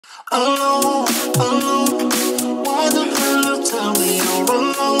Alone, alone. Why the hell you tell me you're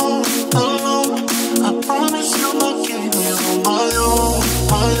alone, alone? I promise you're not keeping me on my own,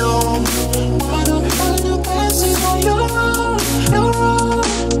 my own. Why the hell you dancing on your own,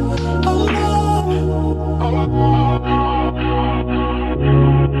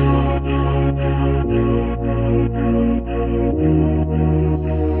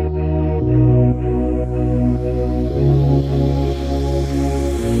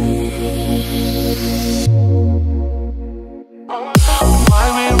 Why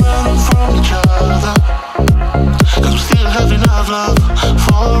we run from each other? 'Cause we still have enough love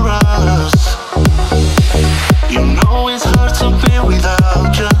for us. You know it's hard to be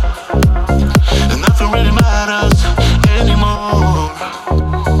without you, and nothing really matters anymore.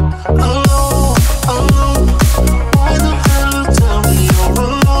 Alone, alone. Why the hell you tell me you're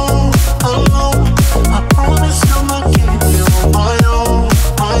alone, alone? I promise you're not keeping me on my own,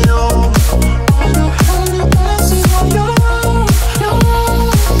 my own. Why the hell you dancing on your own,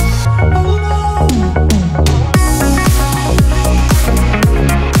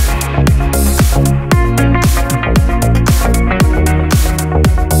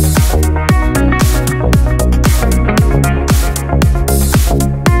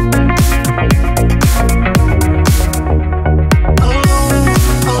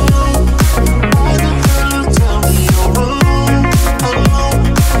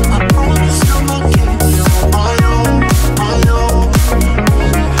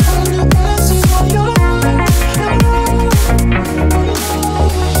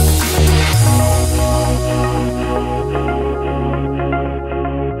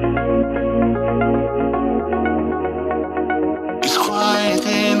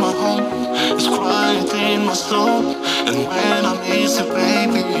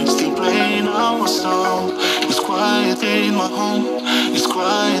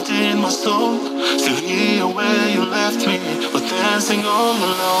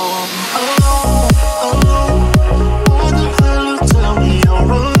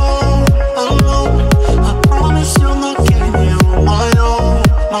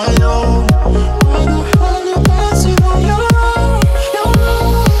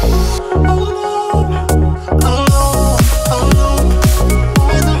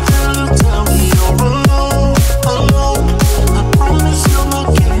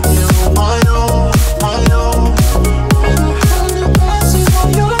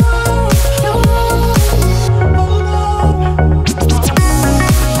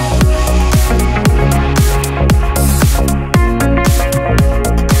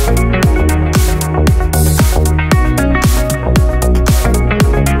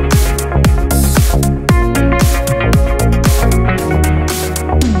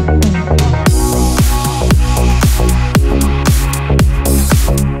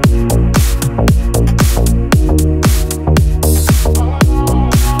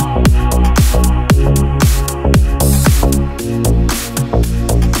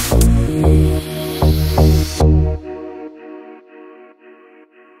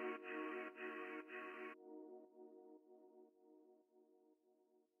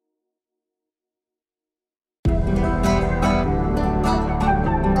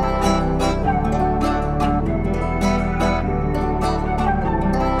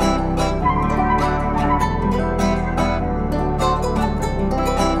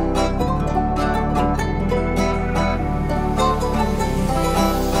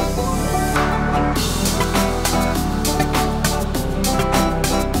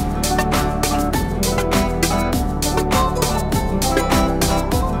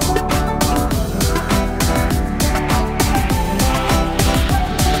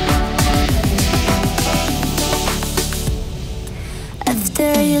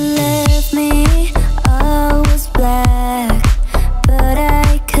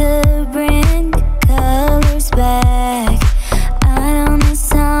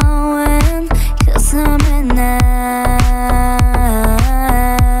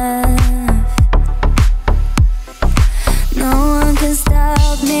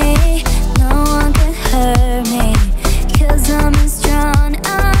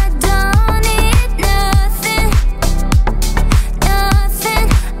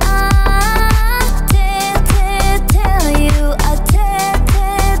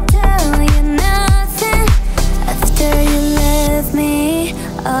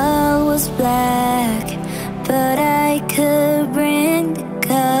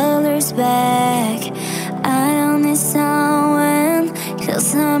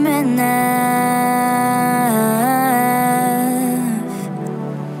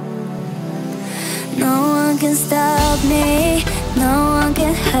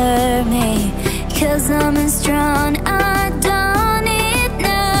 'cause I'm as strong